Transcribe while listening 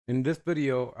In this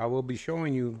video, I will be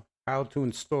showing you how to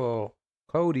install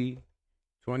Kodi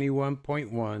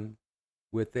 21.1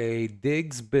 with a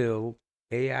diggz build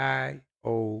AIO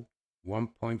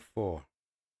 1.4.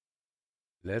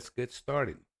 Let's get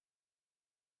started.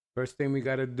 First thing we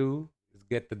got to do is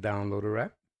get the downloader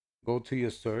app. Go to your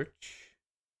search.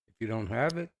 If you don't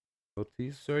have it, go to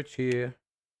your search here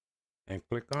and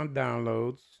click on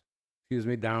downloader,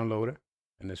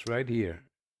 and it's right here.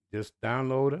 Just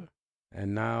downloader.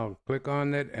 And now click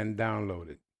on it and download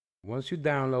it. Once you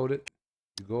download it,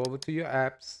 you go over to your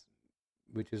apps,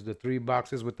 which is the three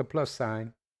boxes with the plus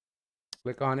sign.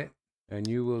 Click on it and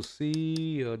you will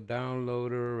see your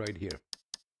downloader right here.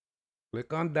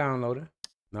 Click on downloader.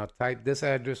 Now type this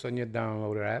address on your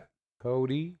downloader app,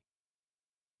 kodi.tv,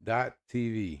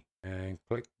 and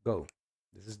click go.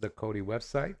 This is the Kodi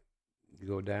website. You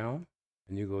go down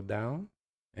and you go down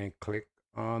and click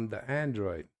on the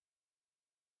Android.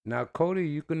 Now, Kodi,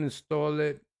 you can install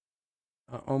it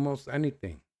almost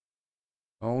anything.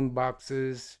 Phone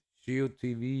boxes, Shield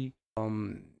TV,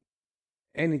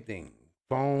 anything.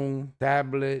 Phone,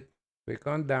 tablet. Click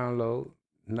on download.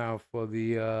 Now, for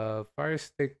the Fire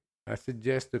Stick, I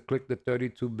suggest to click the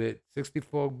 32-bit.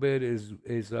 64-bit is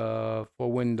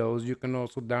for Windows. You can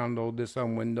also download this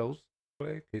on Windows.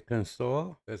 Click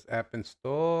install. There's app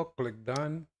install. Click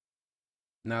done.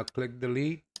 Now click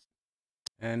delete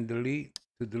and delete.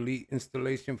 To delete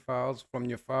installation files from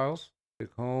your files,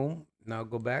 click home. Now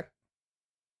go back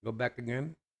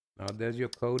again. Now there's your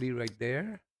Kodi right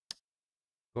there.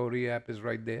 Kodi app is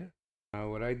right there. Now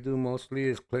what I do mostly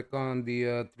is click on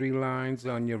the three lines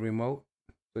on your remote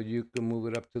so you can move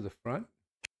it up to the front.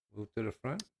 Move to the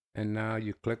front, and now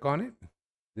you click on it.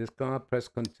 This come, press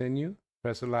continue,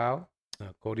 press allow.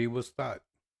 Now Kodi will start.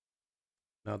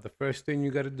 Now the first thing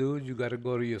you got to do is you got to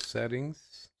go to your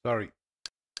settings.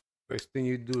 First thing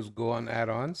you do is go on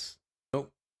add-ons.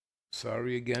 Nope.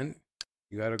 Sorry again.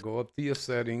 You got to go up to your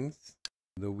settings.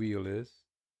 The wheel is.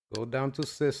 Go down to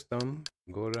system.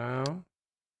 Go down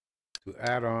to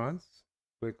add-ons.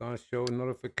 Click on show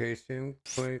notification.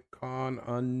 Click on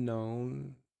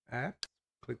unknown apps.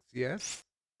 Click yes.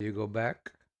 You go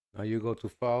back. Now you go to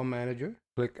file manager.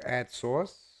 Click add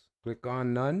source. Click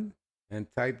on none and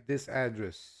type this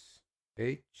address.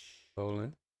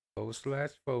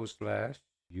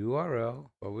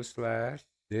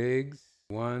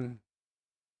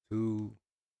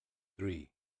 h://diggz123.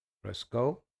 Press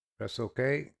go. Press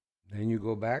OK. Then you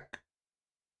go back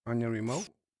on your remote.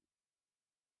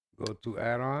 Go to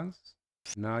add-ons.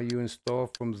 Now you install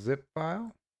from zip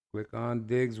file. Click on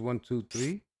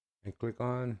diggz123 and click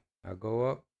on, now go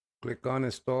up. Click on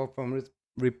install from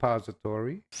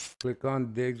repository. Click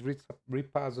on diggz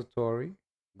repository.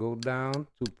 Go down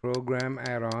to program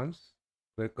add-ons.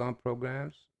 Click on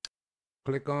programs.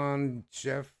 Click on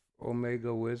Chef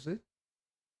Omega Wizard.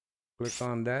 Click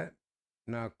on that.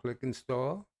 Now click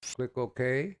install. Click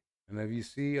OK. And if you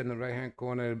see on the right hand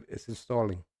corner, it's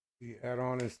installing. The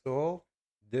add-on install.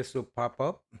 This will pop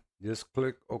up. Just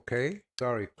click OK.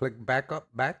 Click back.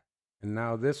 And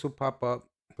now this will pop up.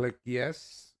 Click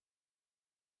yes.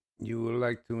 You would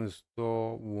like to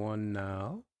install one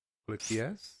now. Click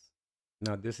yes.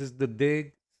 Now this is the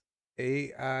diggz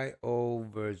AIO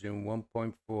version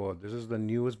 1.4. This is the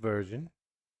newest version.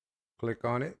 Click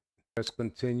on it. Press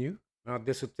continue. Now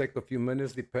this will take a few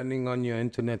minutes depending on your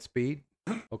internet speed.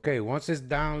 Okay, once it's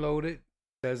downloaded, it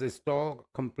says install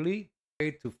complete.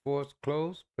 To force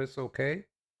close, press OK.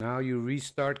 Now you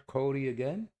restart Kodi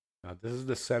again. Now this is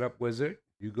the setup wizard.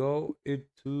 You go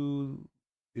into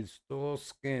install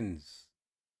skins.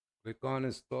 Click on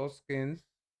install skins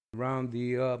around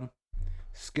the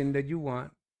skin that you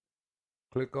want.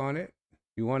 Click on it.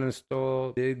 You want to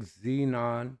install diggz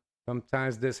Xenon.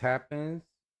 Sometimes this happens.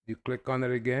 You click on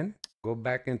it again. Go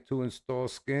back into install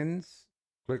skins.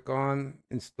 Click on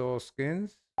install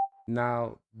skins.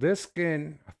 Now this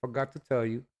skin, I forgot to tell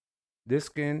you, this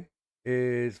skin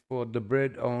is for the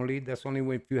bread only. That's only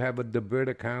if you have a the bread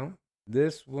account.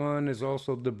 This one is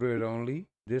also the bread only.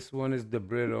 This one is the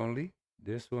bread only.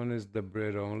 This one is the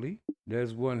bread only.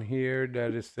 There's one here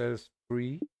that it says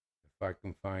free. If I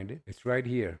can find it, it's right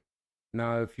here.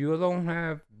 Now, if you don't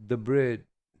have the bread,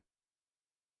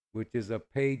 which is a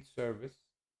paid service,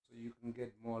 so you can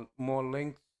get more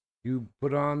links, you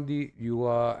put on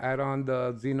add on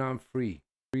the Xenon free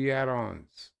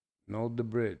add-ons. No the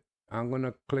bread. I'm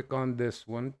gonna click on this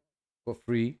one for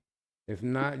free. If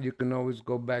not, you can always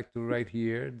go back to right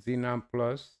here, Xenon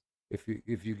Plus.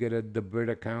 If you get a the bread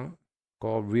account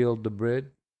called Real the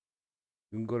Bread,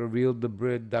 you can go to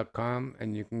realthebread.com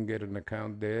and you can get an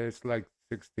account there. It's like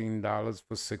 $16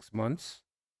 for 6 months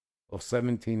or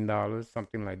 $17,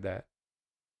 something like that.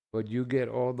 But you get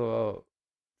all the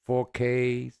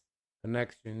 4K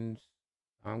connections.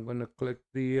 I'm gonna click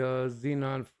the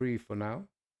Xenon free for now.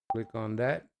 Click on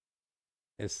that.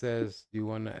 It says you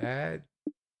want to add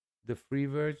the free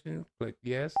version. Click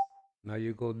yes. Now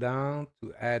you go down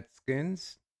to add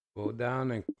skins. Go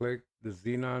down and click the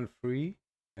Xenon free,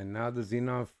 and now the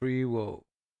Xenon free will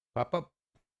pop up.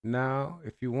 Now,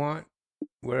 if you want,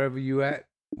 wherever you at,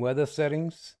 weather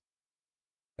settings,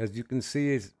 as you can see,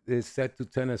 is set to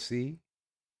Tennessee.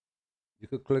 You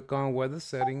could click on weather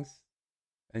settings,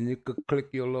 and you could click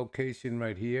your location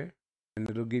right here, and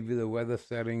it'll give you the weather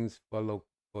settings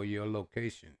for your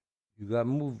location. You got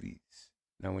movies.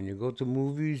 Now, when you go to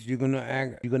movies, you're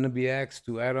gonna be asked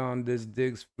to add on this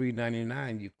diggz free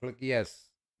 99. You click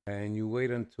yes, and you wait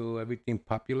until everything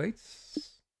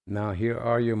populates. Now, here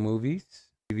are your movies,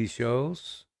 TV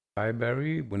shows,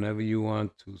 library. Whenever you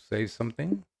want to save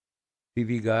something,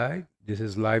 TV guide. This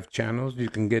is live channels. You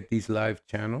can get these live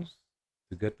channels.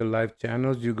 To get the live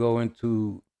channels, you go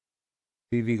into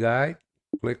TV guide.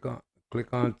 Click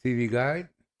on TV guide.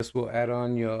 This will add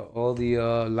on all the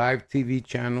live TV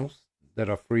channels that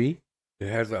are free. It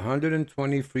has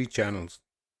 120 free channels.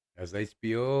 It has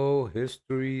HBO,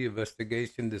 History,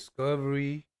 Investigation,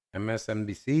 Discovery,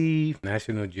 MSNBC,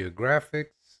 National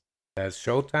Geographic. It has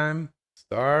Showtime,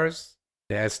 Stars.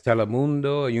 It has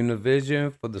Telemundo,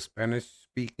 Univision for the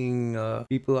Spanish-speaking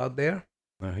people out there.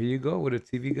 Now here you go with a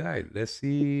TV guide. Let's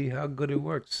see how good it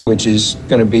works. Which is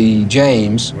going to be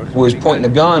James, was pointing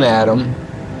a gun at him,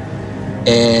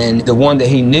 and the one that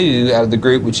he knew out of the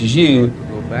group, which is you,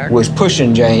 was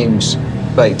pushing James,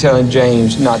 like telling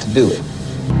James not to do it.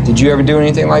 Did you ever do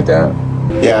anything like that?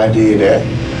 Yeah, I did that.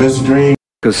 This dream.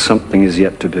 Because something is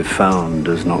yet to be found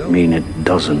does not mean it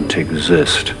doesn't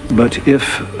exist. But if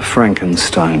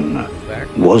Frankenstein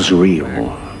was real,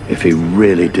 if he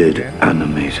really did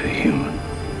animate a human,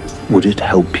 would it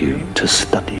help you to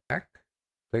study? Back,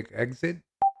 click exit,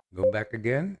 go back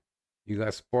again. You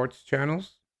got sports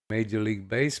channels, Major League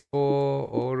Baseball,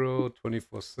 Auto,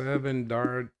 24/7,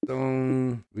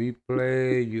 Dartone,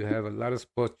 Replay. You have a lot of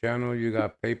sports channels. You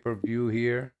got pay-per-view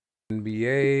here,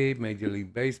 NBA, Major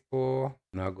League Baseball.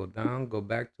 Now go down, go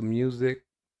back to music.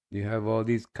 You have all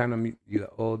these kind of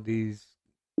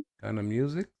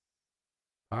music,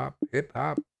 pop, hip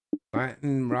hop,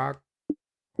 Latin, rock,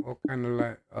 all kind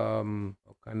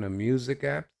of music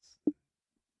apps.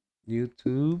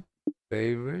 YouTube,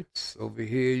 favorites. Over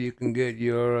here you can get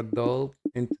your adult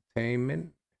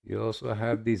entertainment. You also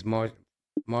have these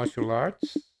martial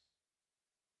arts.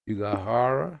 You got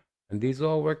horror, and these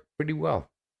all work pretty well.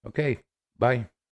 Okay, bye.